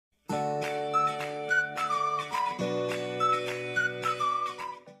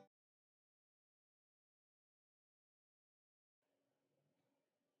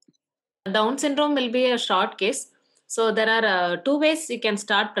Down syndrome will be a short case. So there are two ways you can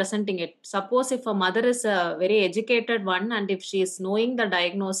start presenting it. Suppose if a mother is a very educated one and if she is knowing the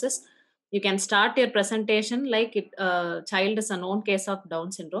diagnosis, you can start your presentation like it child is a known case of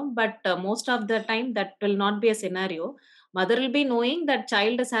Down syndrome. But most of the time that will not be a scenario. Mother will be knowing that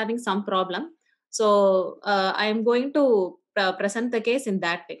child is having some problem. So I am going to present the case in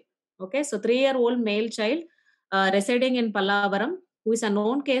that way. Okay, so 3-year-old male child residing in Pallavaram who is a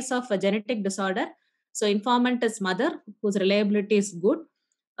known case of a genetic disorder. So, informant is mother, whose reliability is good.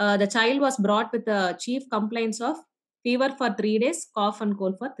 The child was brought with the chief complaints of fever for 3 days, cough and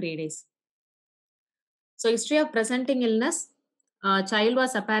cold for 3 days. So, history of presenting illness. Child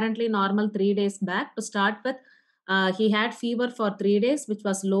was apparently normal 3 days back. To start with, he had fever for 3 days, which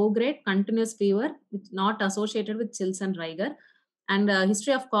was low grade, continuous fever, which not associated with chills and rigor. And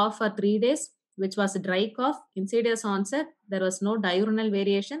history of cough for 3 days, which was a dry cough, insidious onset. There was no diurnal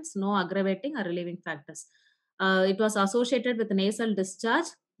variations, no aggravating or relieving factors. It was associated with nasal discharge,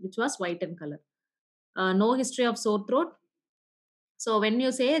 which was white in color. No history of sore throat. So when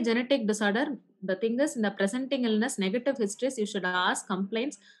you say genetic disorder, the thing is in the presenting illness, negative histories, you should ask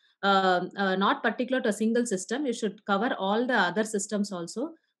complaints, not particular to a single system. You should cover all the other systems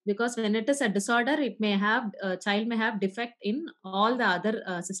also, because when it is a disorder, it may have child may have defect in all the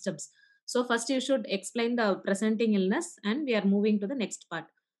other systems. So first you should explain the presenting illness, and we are moving to the next part.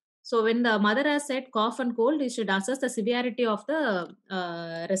 So when the mother has said cough and cold, you should assess the severity of the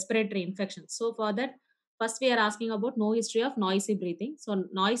respiratory infection. So for that, first we are asking about no history of noisy breathing. So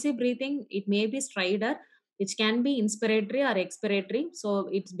noisy breathing, it may be stridor, which can be inspiratory or expiratory. So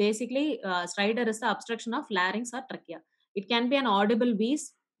it's basically stridor is the obstruction of larynx or trachea. It can be an audible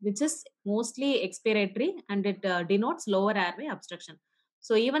wheeze, which is mostly expiratory, and it denotes lower airway obstruction.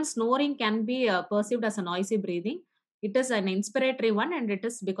 So even snoring can be perceived as a noisy breathing. It is an inspiratory one, and it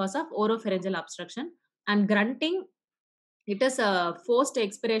is because of oropharyngeal obstruction. And grunting, it is a forced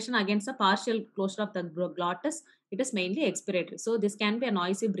expiration against a partial closure of the glottis. It is mainly expiratory. So this can be a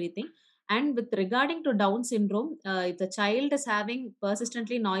noisy breathing. And with regarding to Down syndrome, if the child is having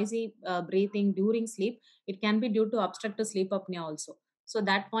persistently noisy breathing during sleep, it can be due to obstructive sleep apnea also. So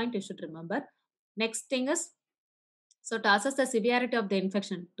that point you should remember. Next thing is, so to assess the severity of the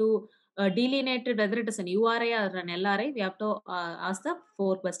infection, to delineate it, whether it is an URI or an LRI, we have to ask the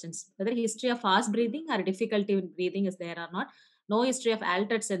four questions: whether history of fast breathing or difficulty in breathing is there or not, no history of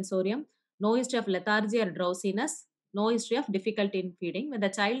altered sensorium, no history of lethargy or drowsiness, no history of difficulty in feeding. When the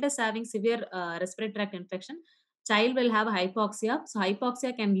child is having severe respiratory tract infection, child will have hypoxia. So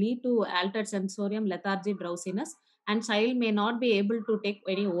hypoxia can lead to altered sensorium, lethargy, drowsiness, and child may not be able to take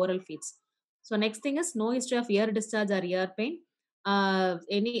any oral feeds. So next thing is no history of ear discharge or ear pain.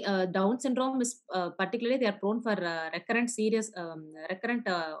 Any Down syndrome is particularly they are prone for recurrent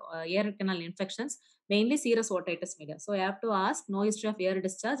ear canal infections, mainly serous otitis media. So you have to ask no history of ear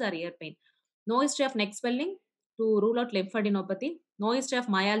discharge or ear pain, no history of neck swelling to rule out lymphadenopathy, no history of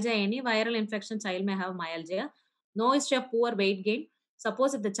myalgia. Any viral infection child may have myalgia. No history of poor weight gain.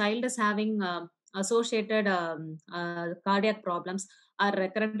 Suppose if the child is having associated cardiac problems or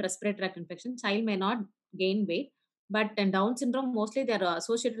recurrent respiratory tract infection, child may not gain weight. But in Down syndrome, mostly they are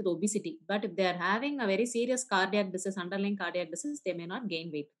associated with obesity. But if they are having a very serious cardiac disease, underlying cardiac disease, they may not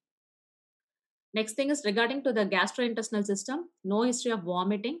gain weight. Next thing is regarding to the gastrointestinal system, no history of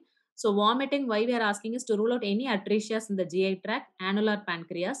vomiting. So vomiting, why we are asking is to rule out any atresia in the GI tract, annular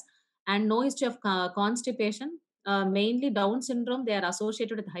pancreas, and no history of constipation. Mainly Down syndrome, they are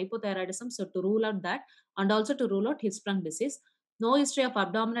associated with hypothyroidism. So to rule out that, and also to rule out Hirschsprung disease. No history of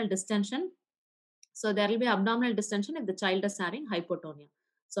abdominal distension. So there will be abdominal distension if the child is having hypotonia.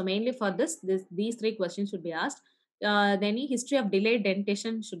 So mainly for these three questions should be asked. Any history of delayed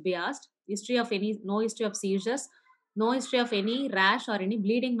dentition should be asked. History of no history of seizures, no history of any rash or any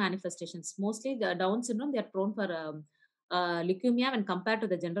bleeding manifestations. Mostly the Down syndrome, they are prone for leukemia when compared to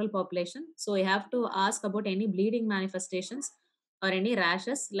the general population. So you have to ask about any bleeding manifestations or any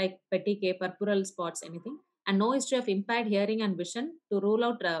rashes like petechiae, purpural spots, anything. And no history of impaired hearing and vision. To rule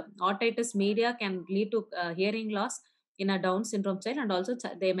out otitis media can lead to hearing loss in a Down syndrome child, and also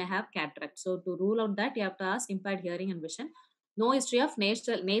they may have cataract. So to rule out that, you have to ask impaired hearing and vision. No history of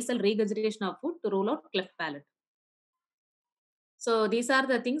nasal regurgitation of food to rule out cleft palate. So these are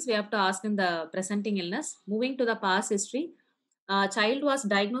the things we have to ask in the presenting illness. Moving to the past history, child was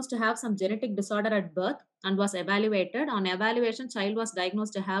diagnosed to have some genetic disorder at birth and was evaluated. On evaluation, child was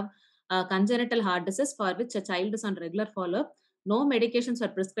diagnosed to have congenital heart disease for which a child is on regular follow-up. No medications were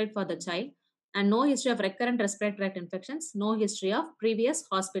prescribed for the child, and no history of recurrent respiratory tract infections. No history of previous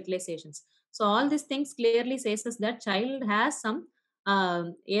hospitalizations. So all these things clearly says us that child has some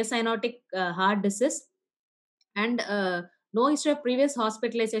acyanotic heart disease, and no history of previous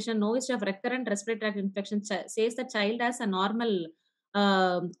hospitalization, no history of recurrent respiratory tract infection, says the child has a normal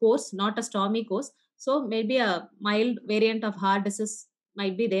course, not a stormy course. So maybe a mild variant of heart disease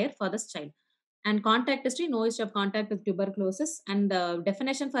might be there for this child. And contact history, no history of contact with tuberculosis. And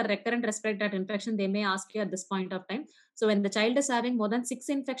definition for recurrent respiratory tract infection, they may ask you at this point of time. So when the child is having more than 6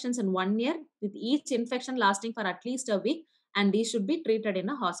 infections in 1 year, with each infection lasting for at least a week, and these should be treated in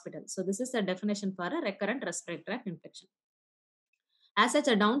a hospital. So this is the definition for a recurrent respiratory tract infection. As such,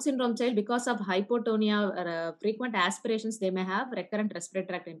 a Down syndrome child, because of hypotonia or frequent aspirations, they may have recurrent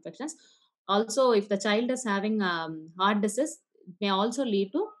respiratory tract infections. Also, if the child is having heart disease, it may also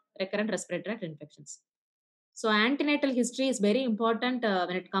lead to recurrent respiratory tract infections. So antenatal history is very important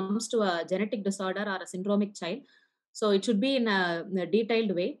when it comes to a genetic disorder or a syndromic child. So it should be in a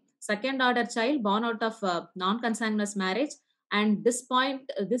detailed way. Second order child born out of non-consanguineous marriage, and this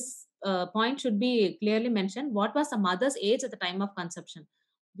point should be clearly mentioned. What was the mother's age at the time of conception?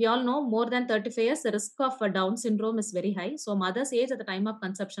 We all know more than 35 years, the risk of Down syndrome is very high. So mother's age at the time of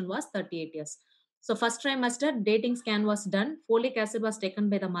conception was 38 years. So first trimester dating scan was done. Folic acid was taken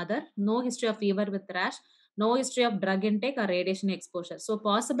by the mother. No history of fever with rash, no history of drug intake or radiation exposure. So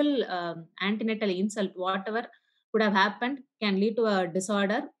possible antenatal insult, whatever could have happened, can lead to a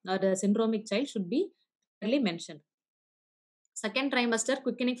disorder or a syndromic child should be clearly mentioned. Second trimester,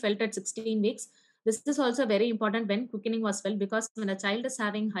 quickening felt at 16 weeks. This is also very important when quickening was felt, because when a child is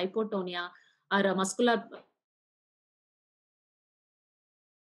having hypotonia or a muscular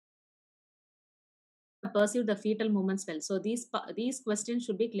perceive the fetal movements well. So these questions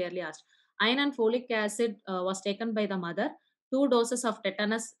should be clearly asked. Iron and folic acid was taken by the mother. 2 doses of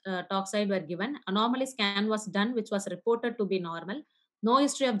tetanus toxide were given. Anomaly scan was done, which was reported to be normal. No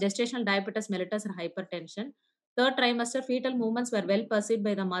history of gestational diabetes mellitus or hypertension. Third trimester, fetal movements were well perceived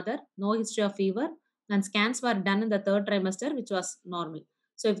by the mother. No history of fever, and scans were done in the third trimester, which was normal.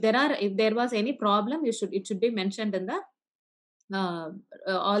 So if there was any problem, it should be mentioned in the uh,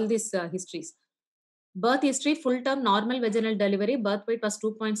 all these histories. Birth history, full term normal vaginal delivery, birth weight was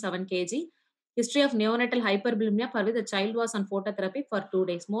 2.7 kg. History of neonatal hyperbulimia, for which the child was on phototherapy for 2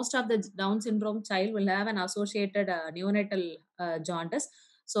 days. Most of the Down syndrome child will have an associated neonatal jaundice,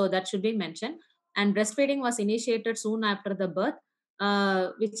 so that should be mentioned. And breastfeeding was initiated soon after the birth,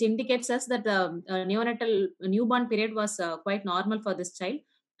 which indicates us that the neonatal newborn period was quite normal for this child.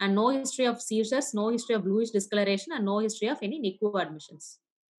 And no history of seizures, no history of bluish discoloration, and no history of any NICU admissions.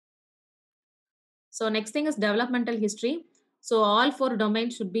 So next thing is developmental history. So all four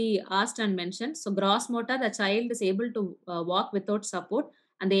domains should be asked and mentioned. So gross motor, the child is able to walk without support,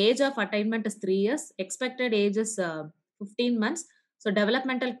 and the age of attainment is 3 years. Expected age is 15 months. So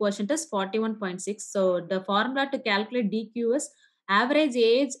developmental quotient is 41.6. So the formula to calculate DQ is average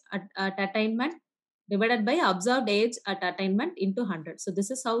age at attainment divided by observed age at attainment into 100. So this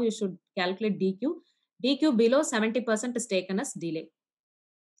is how you should calculate DQ. DQ below 70% is taken as delay.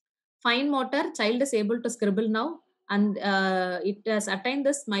 Fine motor, child is able to scribble now, and it has attained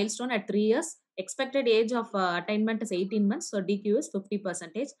this milestone at 3 years. Expected age of attainment is 18 months, so DQ is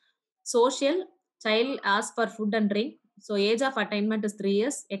 50%. Social, child asks for food and drink, so age of attainment is 3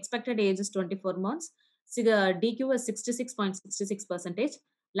 years. Expected age is 24 months. So the DQ is 66.66%.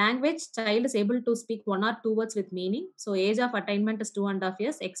 Language, child is able to speak 1 or 2 words with meaning, so age of attainment is 2.5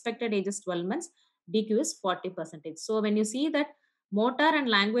 years. Expected age is 12 months. DQ is 40%. So when you see that motor and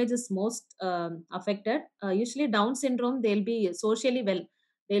language is most affected, usually Down syndrome, they'll be socially well,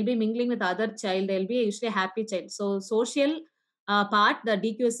 they'll be mingling with other child, they'll be usually a happy child. So social part, the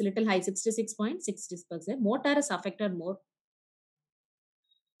DQ is little high, 66.60%. Motor is affected more.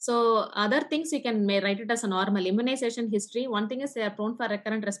 So other things you can may write it as a normal. Immunization history, one thing is they are prone for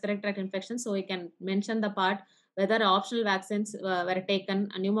recurrent respiratory tract infections, so you can mention the part whether optional vaccines were taken,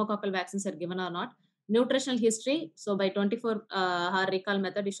 pneumococcal vaccines are given or not. Nutritional history, so by 24-hour recall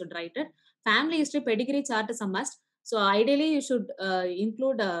method you should write it. Family history, pedigree chart is a must. So ideally you should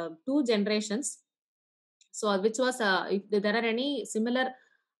include 2 generations. So which was if there are any similar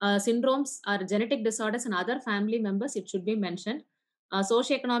syndromes or genetic disorders in other family members, it should be mentioned.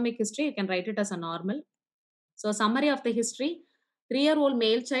 Socioeconomic history, you can write it as a normal. So summary of the history: 3-year-old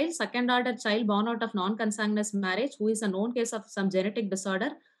male child, second order child born out of non-consanguineous marriage, who is a known case of some genetic disorder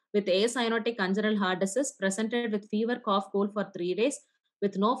with acyanotic congenital heart disease, presented with fever, cough, cold for 3 days,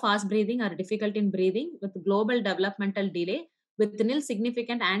 with no fast breathing or difficulty in breathing, with global developmental delay, with nil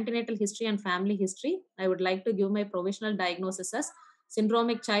significant antenatal history and family history. I would like to give my provisional diagnosis as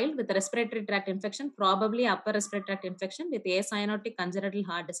syndromic child with respiratory tract infection, probably upper respiratory tract infection with acyanotic congenital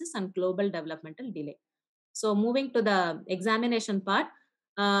heart disease and global developmental delay. So moving to the examination part,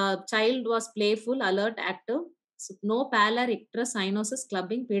 child was playful, alert, active. So no pallor, icterus, cyanosis,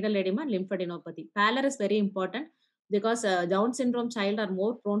 clubbing, pedal edema, lymphadenopathy. Pallor is very important because Down syndrome child are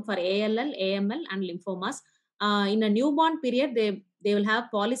more prone for ALL, AML, and lymphomas. In a newborn period, they will have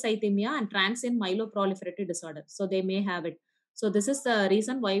polycythemia and transient myeloproliferative disorder. So they may have it. So this is the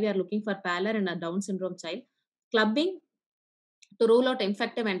reason why we are looking for pallor in a Down syndrome child. Clubbing to rule out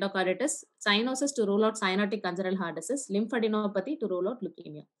infective endocarditis, cyanosis to rule out cyanotic congenital heart disease, lymphadenopathy to rule out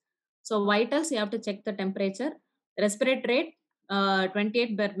leukemia. So vitals, you have to check the temperature, respiratory rate,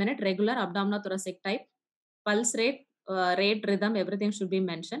 28 per minute, regular abdominothoracic type, pulse rate, rate, rhythm, everything should be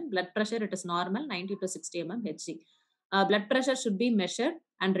mentioned. Blood pressure, it is normal, 90 to 60 mm Hg. Blood pressure should be measured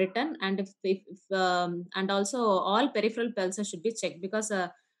and written, and and also all peripheral pulses should be checked because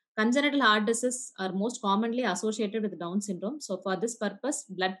congenital heart disease are most commonly associated with Down syndrome. So for this purpose,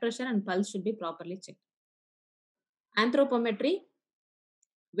 blood pressure and pulse should be properly checked. Anthropometry,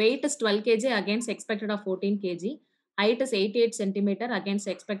 weight is 12 kg against expected of 14 kg. Height is 88 centimeter against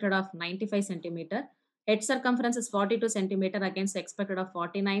expected of 95 centimeter. Head circumference is 42 centimeter against expected of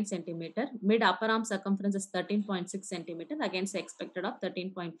 49 centimeter. Mid upper arm circumference is 13.6 centimeter against expected of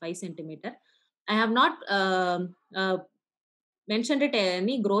 13.5 centimeter. I have not mentioned it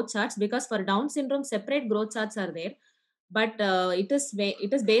any growth charts because for Down syndrome separate growth charts are there, but it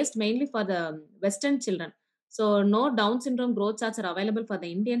is based mainly for the Western children. So no Down syndrome growth charts are available for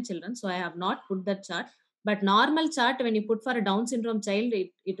the Indian children. So I have not put that chart. But normal chart when you put for a Down syndrome child,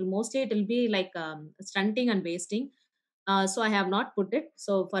 it will mostly it will be like stunting and wasting. So I have not put it.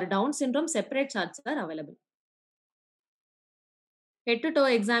 So for Down syndrome, separate charts are available. Head to toe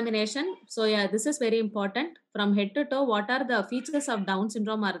examination. So yeah, this is very important. From head to toe, what are the features of Down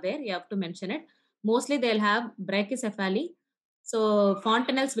syndrome are there? You have to mention it. Mostly they'll have brachycephaly. So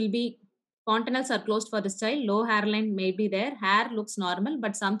fontanelles are closed for this child. Low hairline may be there. Hair looks normal,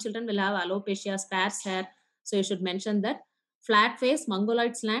 but some children will have alopecia, sparse hair. So you should mention that. Flat face,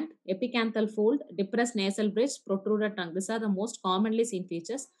 mongoloid slant, epicanthal fold, depressed nasal bridge, protruded tongue. These are the most commonly seen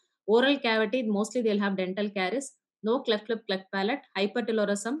features. Oral cavity, mostly they'll have dental caries. No cleft lip, cleft palate,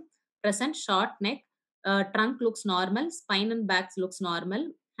 hypertelorism present, short neck, trunk looks normal, spine and back looks normal,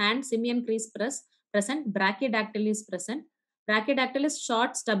 hand simian crease present, brachydactyly is present. Brachydactyl is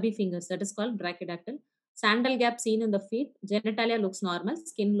short stubby fingers, that is called brachydactyl. Sandal gap seen in the feet, genitalia looks normal,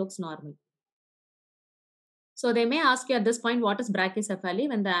 skin looks normal. So they may ask you at this point what is brachycephaly.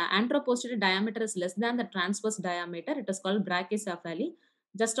 When the anteroposterior diameter is less than the transverse diameter, it is called brachycephaly,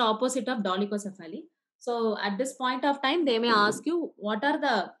 just opposite of dolichocephaly. So at this point of time, they may ask you what are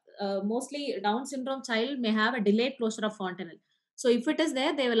the mostly Down syndrome child may have a delayed closure of fontanelle. So if it is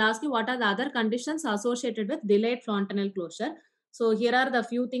there, they will ask you what are the other conditions associated with delayed fontanelle closure. So here are the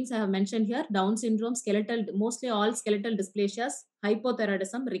few things I have mentioned here: Down syndrome, skeletal, mostly all skeletal dysplasias,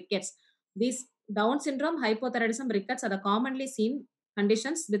 hypothyroidism, rickets. These Down syndrome, hypothyroidism, rickets are the commonly seen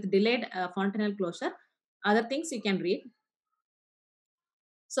conditions with delayed fontanelle closure. Other things you can read.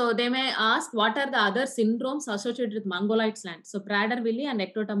 So they may ask what are the other syndromes associated with mongoloid slant. So Prader-Willi and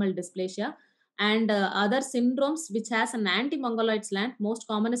ectodermal dysplasia, and other syndromes which has an anti-mongoloid slant. Most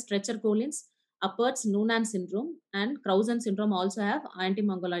common is Treacher-Collins, Appert's Noonan syndrome, and Krausen syndrome also have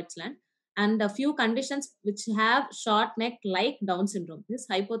anti-mongoloid slant. And a few conditions which have short neck like Down syndrome. This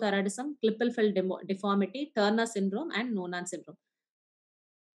hypothyroidism, Klippel-Feld deformity, Turner syndrome, and Noonan syndrome.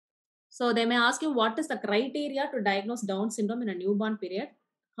 So they may ask you what is the criteria to diagnose Down syndrome in a newborn period.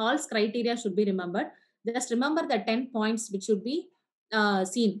 Hall's criteria should be remembered. Just remember the 10 points which should be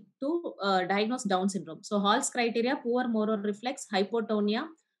seen to diagnose Down syndrome. So Hall's criteria: poor motor reflex, hypotonia,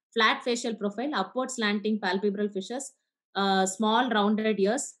 flat facial profile, upward slanting palpebral fissures, small rounded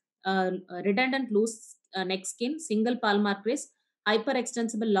ears, redundant loose neck skin, single palmar crease,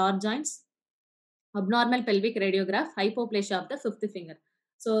 hyperextensible large joints, abnormal pelvic radiograph, hypoplasia of the fifth finger.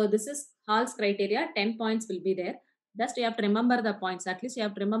 So this is Hall's criteria. 10 points will be there. Just you have to remember the points. At least you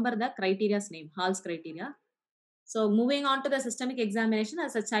have to remember the criteria's name, Hall's criteria. So moving on to the systemic examination,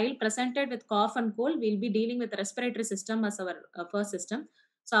 as a child presented with cough and cold, we'll be dealing with the respiratory system as our first system.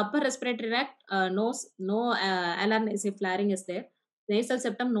 So upper respiratory tract, nose, no alar nasal flaring is there. Nasal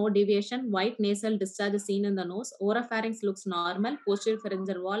septum, no deviation. White nasal discharge is seen in the nose. Oropharynx looks normal. Posterior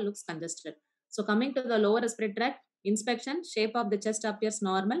pharyngeal wall looks congested. So coming to the lower respiratory tract, inspection, shape of the chest appears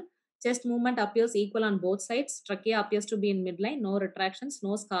normal. Chest movement appears equal on both sides. Trachea appears to be in midline. No retractions,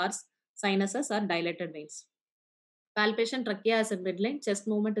 no scars, sinuses or dilated veins. Palpation, trachea as a midline. Chest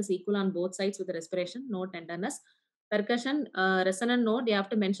movement is equal on both sides with respiration. No tenderness. Percussion, resonant note. You have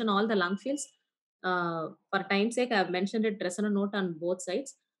to mention all the lung fields. For time's sake, I have mentioned it resonant note on both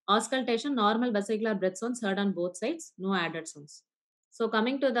sides. Auscultation, normal vesicular breath sounds heard on both sides, no added sounds. So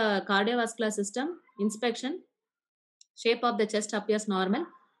coming to the cardiovascular system, inspection, shape of the chest appears normal.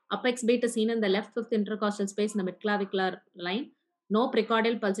 Apex beat is seen in the left fifth intercostal space in the midclavicular line. No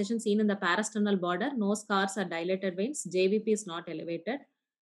precordial pulsation seen in the parasternal border. No scars or dilated veins. JVP is not elevated.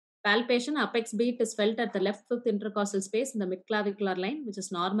 Palpation, apex beat is felt at the left fifth intercostal space in the midclavicular line, which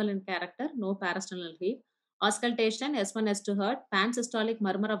is normal in character. No parasternal heave. Auscultation, S1, S2 heard. Pansystolic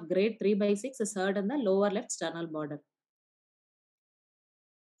murmur of grade 3 by 6 is heard in the lower left sternal border.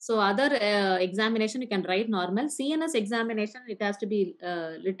 So other examination you can write normal. CNS examination, it has to be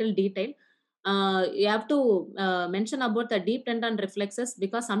little detailed. You have to mention about the deep tendon reflexes,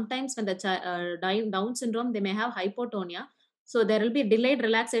 because sometimes when the Down syndrome, they may have hypotonia. So there will be delayed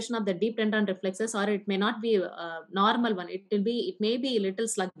relaxation of the deep tendon reflexes, or it may not be normal one. It may be a little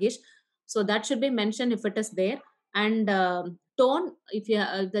sluggish. So that should be mentioned if it is there. And tone,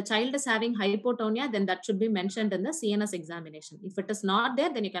 if the child is having hypotonia, then that should be mentioned in the CNS examination. If it is not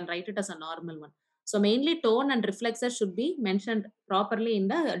there, then you can write it as a normal one. So mainly tone and reflexes should be mentioned properly in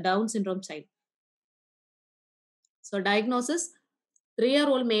the Down syndrome child. So diagnosis,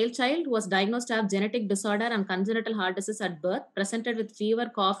 3-year-old male child was diagnosed to have genetic disorder and congenital heart disease at birth, presented with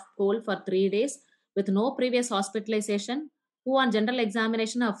fever, cough, cold for 3 days with no previous hospitalization, who on general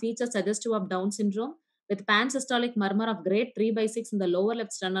examination have features suggestive of Down syndrome with pansystolic murmur of grade 3 by 6 in the lower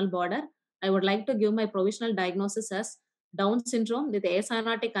left sternal border. I would like to give my provisional diagnosis as Down syndrome with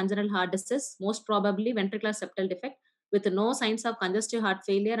acyanotic congenital heart disease, most probably ventricular septal defect, with no signs of congestive heart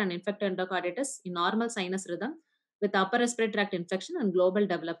failure and infected endocarditis in normal sinus rhythm with upper respiratory tract infection and global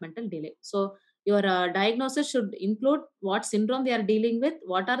developmental delay. So your diagnosis should include what syndrome they are dealing with,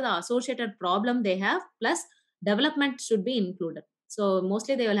 what are the associated problem they have, plus development should be included. So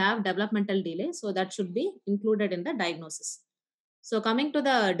mostly they will have developmental delay, so that should be included in the diagnosis. So coming to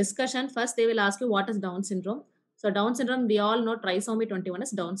the discussion, first they will ask you what is Down syndrome. So Down syndrome, we all know trisomy 21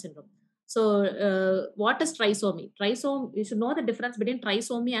 is Down syndrome. So what is trisomy? Trisomy, you should know the difference between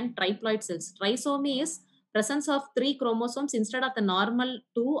trisomy and triploid cells. Trisomy is presence of 3 chromosomes instead of the normal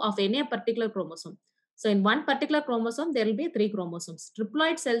 2 of any particular chromosome. So in one particular chromosome, there will be 3 chromosomes.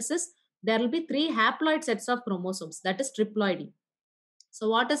 Triploid cells is there will be 3 haploid sets of chromosomes. That is triploidy. So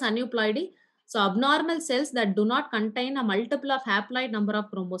what is aneuploidy? So abnormal cells that do not contain a multiple of haploid number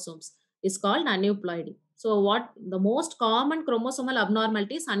of chromosomes is called aneuploidy. So what the most common chromosomal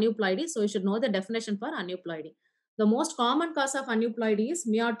abnormality is aneuploidy. So you should know the definition for aneuploidy. The most common cause of aneuploidy is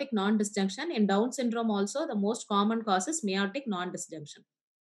meiotic non-disjunction. In Down syndrome also, the most common cause is meiotic non-disjunction.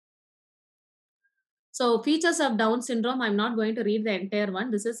 So features of Down syndrome, I'm not going to read the entire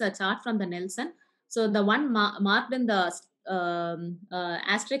one. This is a chart from the Nelson. So the one marked in the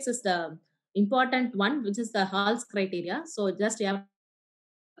asterisk is the important one, which is the Hall's criteria. So just you have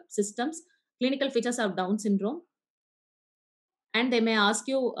systems, clinical features of Down syndrome, and they may ask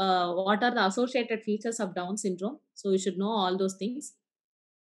you what are the associated features of Down syndrome. So you should know all those things.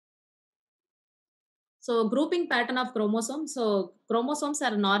 So grouping pattern of chromosomes. So chromosomes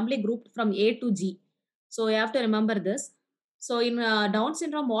are normally grouped from A to G. So you have to remember this. So in Down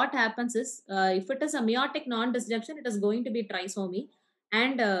syndrome, what happens is if it is a meiotic non-disjunction, it is going to be trisomy.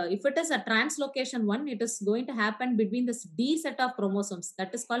 And if it is a translocation one, it is going to happen between this D set of chromosomes.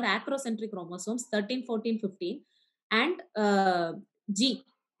 That is called acrocentric chromosomes 13, 14, 15 and G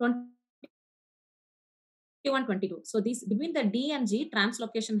 21, 22. So these between the D and G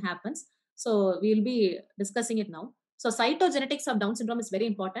translocation happens. So we will be discussing it now. So cytogenetics of Down syndrome is very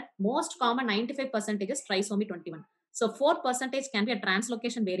important. Most common 95% is trisomy 21. So 4% can be a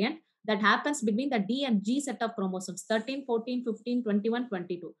translocation variant that happens between the D and G set of chromosomes 13, 14, 15, 21,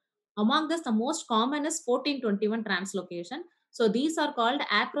 22. Among this, the most common is 14, 21 translocation. So these are called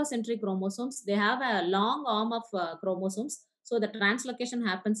acrocentric chromosomes. They have a long arm of chromosomes. So the translocation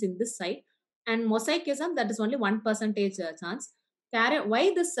happens in this site. And mosaicism, that is only 1% chance.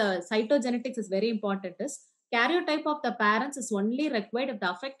 Why this cytogenetics is very important is karyotype of the parents is only required if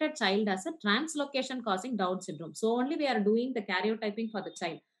the affected child has a translocation causing Down syndrome. So only we are doing the karyotyping for the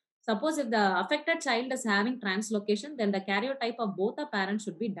child. Suppose if the affected child is having translocation, then the karyotype of both the parents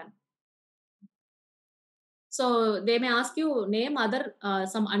should be done. So they may ask you name other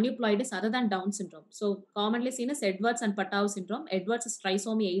some aneuploidies other than Down syndrome. So commonly seen as Edwards and Patau syndrome. Edwards is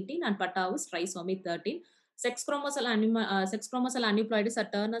trisomy 18 and Patau is trisomy 13. Sex chromosal aneuploidies are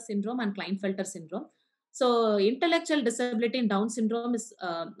Turner syndrome and Klinefelter syndrome. So intellectual disability in Down syndrome is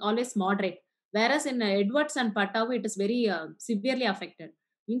always moderate, whereas in Edwards and Patau it is very severely affected.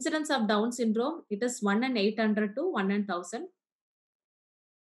 Incidence of Down syndrome, it is 1 in 800 to 1 in 1000.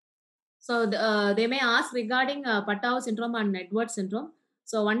 So they may ask regarding Patau syndrome and Edwards syndrome.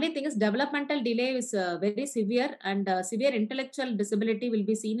 So only thing is developmental delay is very severe, and severe intellectual disability will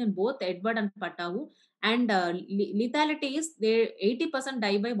be seen in both Edward and Patavu. And lethality is they 80%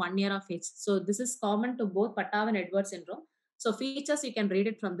 die by 1 year of age. So this is common to both Patavu and Edward syndrome. So features you can read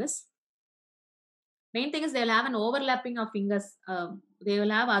it from this. Main thing is they will have an overlapping of fingers. They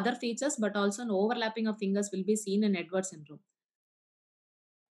will have other features, but also an overlapping of fingers will be seen in Edward syndrome.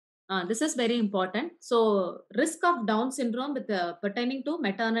 This is very important. So, risk of Down syndrome with pertaining to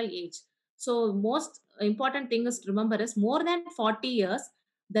maternal age. So, most important thing is to remember is more than 40 years,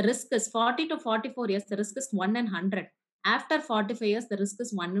 the risk is 40 to 44 years, the risk is 1 in 100. After 45 years, the risk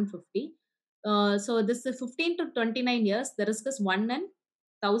is 1 in 50. So, this is 15 to 29 years, the risk is 1 in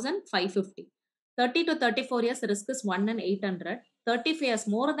 1550. 30 to 34 years, the risk is 1 in 800. 35 years,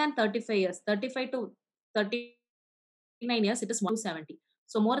 more than 35 years, 35 to 39 years, it is 1 to 70.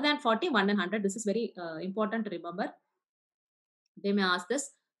 So more than 40, 1 in 100. This is very important to remember. They may ask this.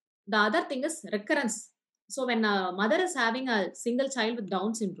 The other thing is recurrence. So when a mother is having a single child with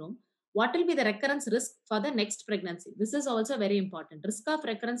Down syndrome, what will be the recurrence risk for the next pregnancy? This is also very important. Risk of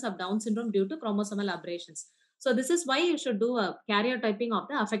recurrence of Down syndrome due to chromosomal aberrations. So this is why you should do a karyotyping of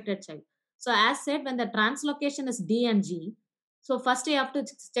the affected child. So as said, when the translocation is D and G, so first you have to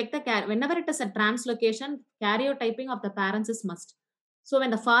check the whenever it is a translocation, karyotyping of the parents is must. So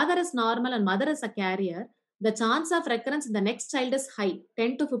when the father is normal and mother is a carrier, the chance of recurrence in the next child is high,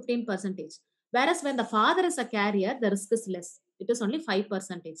 10 to 15 percentage. Whereas when the father is a carrier, the risk is less. It is only 5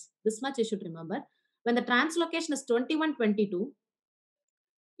 percentage. This much you should remember. When the translocation is 21, 22,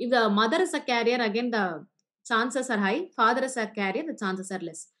 if the mother is a carrier, again the chances are high. Father is a carrier, the chances are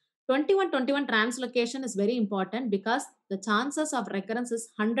less. 21, 21 translocation is very important because the chances of recurrence is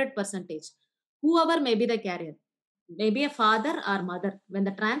 100 percentage. Whoever may be the carrier, maybe a father or mother. When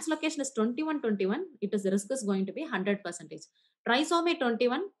the translocation is 21, 21, it is the risk is going to be 100 percentage. Trisomy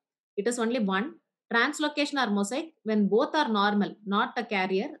 21, it is only one. Translocation or mosaic, when both are normal, not a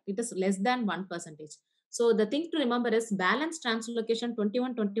carrier, it is less than 1 percentage. So the thing to remember is balanced translocation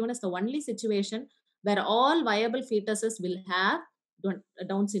 21, 21 is the only situation where all viable fetuses will have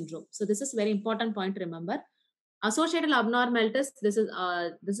Down syndrome. So this is very important point to remember. Associated abnormalities. This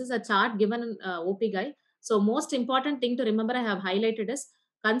is a chart given in OP guide. So most important thing to remember I have highlighted is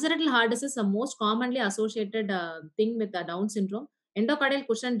congenital heart disease is the most commonly associated thing with the Down syndrome. Endocardial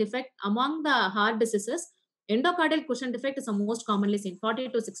cushion defect among the heart diseases. Endocardial cushion defect is the most commonly seen, 40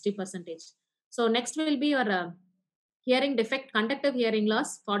 to 60 percentage. So next will be your hearing defect, conductive hearing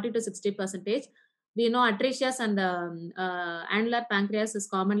loss, 40 to 60 percentage. We know atresia and annular pancreas is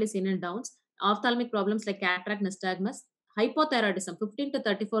commonly seen in Downs. Ophthalmic problems like cataract, nystagmus. Hypothyroidism, 15 to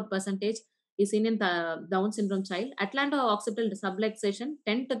 34 percentage is seen in the Down syndrome child. Atlanto-occipital subluxation,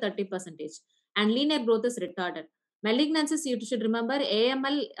 10 to 30 percentage. And linear growth is retarded. Malignancies, you should remember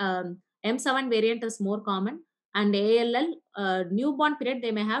AML, M7 variant is more common. And ALL, newborn period,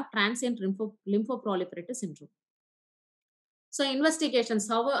 they may have transient lymphoproliferative syndrome. So investigations,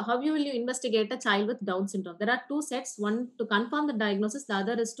 how you will you investigate a child with Down syndrome? There are two sets, one to confirm the diagnosis, the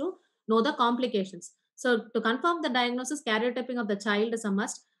other is to know the complications. So to confirm the diagnosis, karyotyping of the child is a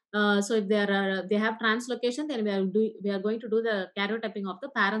must. So if they have translocation, then we are going to do the karyotyping of the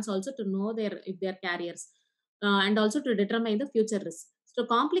parents also to know if they are carriers, and also to determine the future risk. So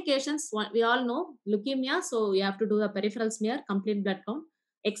complications, we all know leukemia, so you have to do a peripheral smear, complete blood count.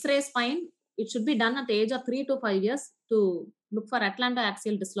 X-ray is fine. It should be done at the age of 3 to 5 years to look for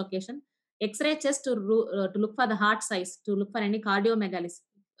atlantoaxial dislocation. X-ray chest to look for the heart size, to look for any cardiomegaly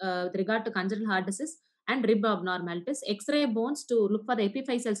with regard to congenital heart disease and rib abnormalities. X-ray bones to look for the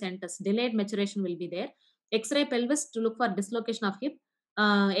epiphyseal centers. Delayed maturation will be there. X-ray pelvis to look for dislocation of hip.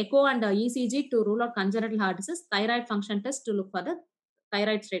 Echo and ECG to rule out congenital heart disease. Thyroid function test to look for the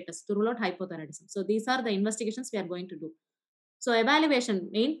thyroid status, to rule out hypothyroidism. So these are the investigations we are going to do. So evaluation,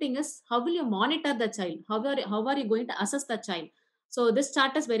 main thing is how will you monitor the child? How are you going to assess the child? So this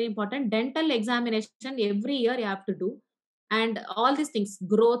chart is very important. Dental examination every year you have to do. And all these things,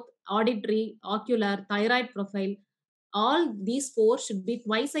 growth, auditory, ocular, thyroid profile, all these four should be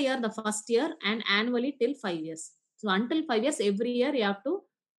twice a year the first year and annually till 5 years. So until 5 years, every year you have to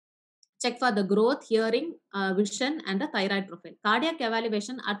check for the growth, hearing, vision, and the thyroid profile. Cardiac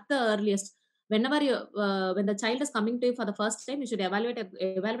evaluation at the earliest. Whenever when the child is coming to you for the first time, you should evaluate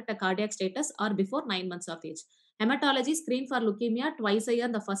a cardiac status or before 9 months of age. Hematology, screen for leukemia twice a year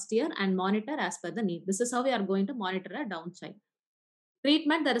in the first year and monitor as per the need. This is how we are going to monitor a Down child.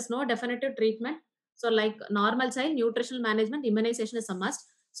 Treatment, there is no definitive treatment. So like normal child, nutritional management, immunization is a must.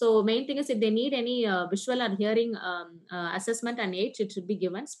 So main thing is if they need any visual and hearing assessment and age, it should be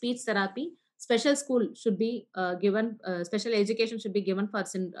given. Speech therapy, special school should be given, special education should be given for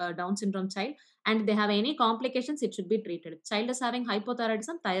Down syndrome child, and they have any complications, it should be treated. If child is having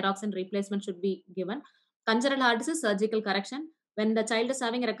hypothyroidism, thyroxine replacement should be given. Congenital heart disease, surgical correction. When the child is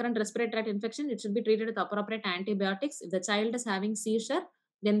having recurrent respiratory tract infection, it should be treated with appropriate antibiotics. If the child is having seizure,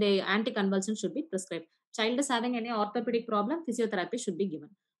 then the anticonvulsant should be prescribed. Child is having any orthopedic problem, physiotherapy should be given.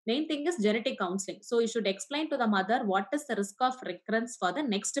 Main thing is genetic counseling. So you should explain to the mother what is the risk of recurrence for the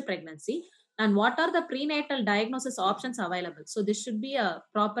next pregnancy and what are the prenatal diagnosis options available. So this should be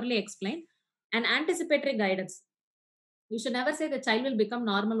properly explained. And anticipatory guidance. You should never say the child will become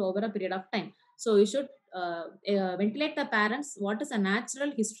normal over a period of time. So you should ventilate the parents what is a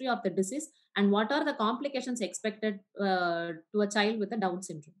natural history of the disease and what are the complications expected to a child with a Down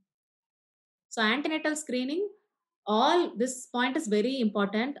syndrome. So antenatal screening, all this point is very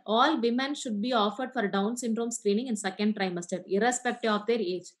important. All women should be offered for Down syndrome screening in second trimester, irrespective of their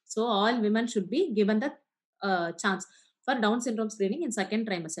age. So all women should be given the chance for Down syndrome screening in second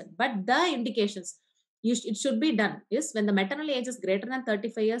trimester. But the indications it should be done is when the maternal age is greater than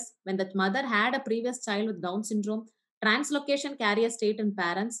 35 years, when the mother had a previous child with Down syndrome, translocation carrier state in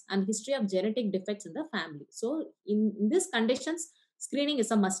parents, and history of genetic defects in the family. So in these conditions, screening is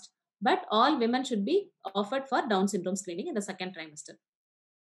a must, but all women should be offered for Down syndrome screening in the second trimester.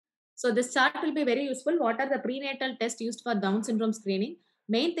 So this chart will be very useful. What are the prenatal tests used for Down syndrome screening?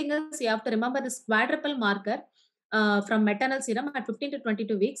 Main thing is you have to remember this quadruple marker from maternal serum at 15 to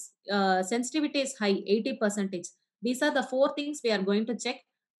 22 weeks. Sensitivity is high, 80%. These are the four things we are going to check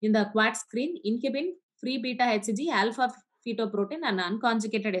in the quad screen: inhibin, free beta HCG, alpha fetoprotein, and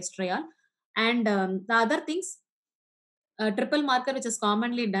unconjugated estriol. And the other things, triple marker which is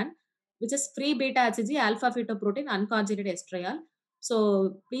commonly done, which is free beta HCG, alpha fetoprotein, unconjugated estriol.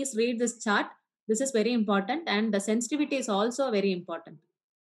 So please read this chart. This is very important, and the sensitivity is also very important.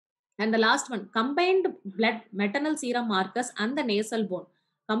 And the last one, combined blood maternal serum markers and the nasal bone.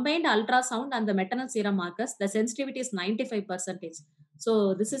 Combined ultrasound and the maternal serum markers, the sensitivity is 95%.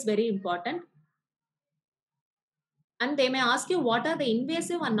 So this is very important. And they may ask you what are the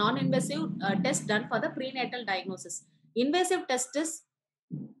invasive and non-invasive tests done for the prenatal diagnosis. Invasive test is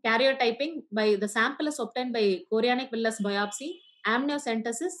karyotyping. By the sample is obtained by chorionic villus biopsy,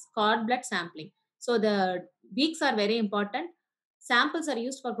 amniocentesis, cord blood sampling. So the weeks are very important. Samples are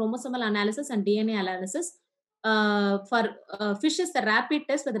used for chromosomal analysis and DNA analysis. For fishes, the rapid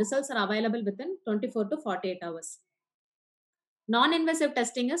test with results are available within 24 to 48 hours. Non-invasive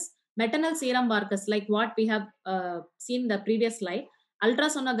testing is maternal serum markers, like what we have seen in the previous slide.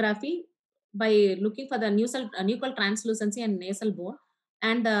 Ultrasonography by looking for the nuchal translucency and nasal bone.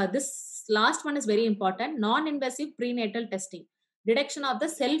 And this last one is very important. Non-invasive prenatal testing. Detection of the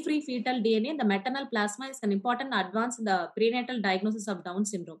cell-free fetal DNA in the maternal plasma is an important advance in the prenatal diagnosis of Down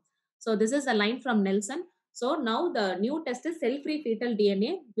syndrome. So this is a line from Nelson. So now the new test is cell-free fetal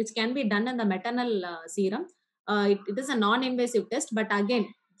DNA, which can be done in the maternal serum. It is a non-invasive test, but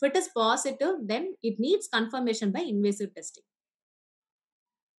again, if it is positive, then it needs confirmation by invasive testing.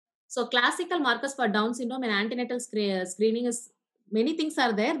 So classical markers for Down syndrome and antenatal screening is, many things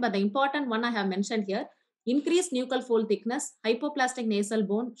are there, but the important one I have mentioned here: increased nuchal fold thickness, hypoplastic nasal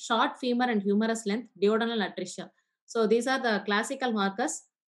bone, short femur and humerus length, duodenal atresia. So these are the classical markers.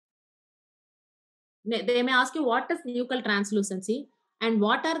 They may ask you what is nuchal translucency and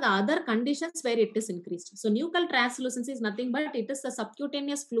what are the other conditions where it is increased. So nuchal translucency is nothing but it is a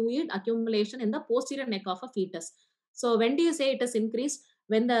subcutaneous fluid accumulation in the posterior neck of a fetus. So when do you say it is increased?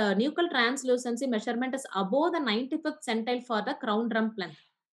 When the nuchal translucency measurement is above the 95th centile for the crown rump length,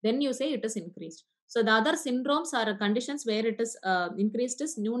 then you say it is increased. So the other syndromes are conditions where it is increased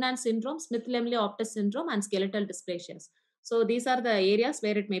is Noonan syndrome, Smith-Lemli-Optis syndrome, and skeletal dysplasias. So these are the areas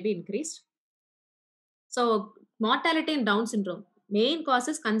where it may be increased. So mortality in Down syndrome, main cause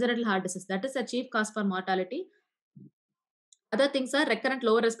is congenital heart disease. That is the chief cause for mortality. Other things are recurrent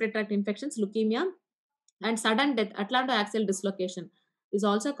lower respiratory tract infections, leukemia, and sudden death, atlantoaxial dislocation is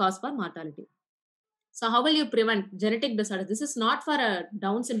also cause for mortality. So how will you prevent genetic disorders? This is not for a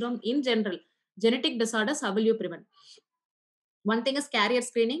Down syndrome in general. Genetic disorders, how will you prevent? One thing is carrier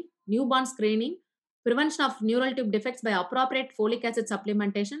screening, newborn screening, prevention of neural tube defects by appropriate folic acid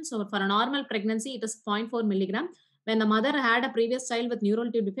supplementation. So for a normal pregnancy, it is 0.4 milligram. When the mother had a previous child with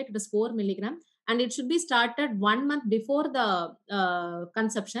neural tube defect, it is 4 milligram. And it should be started 1 month before the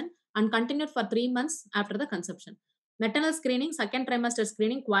conception and continued for 3 months after the conception. Maternal screening, second trimester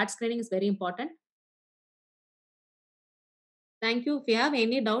screening, quad screening is very important. Thank you. If you have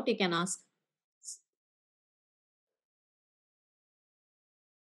any doubt, you can ask.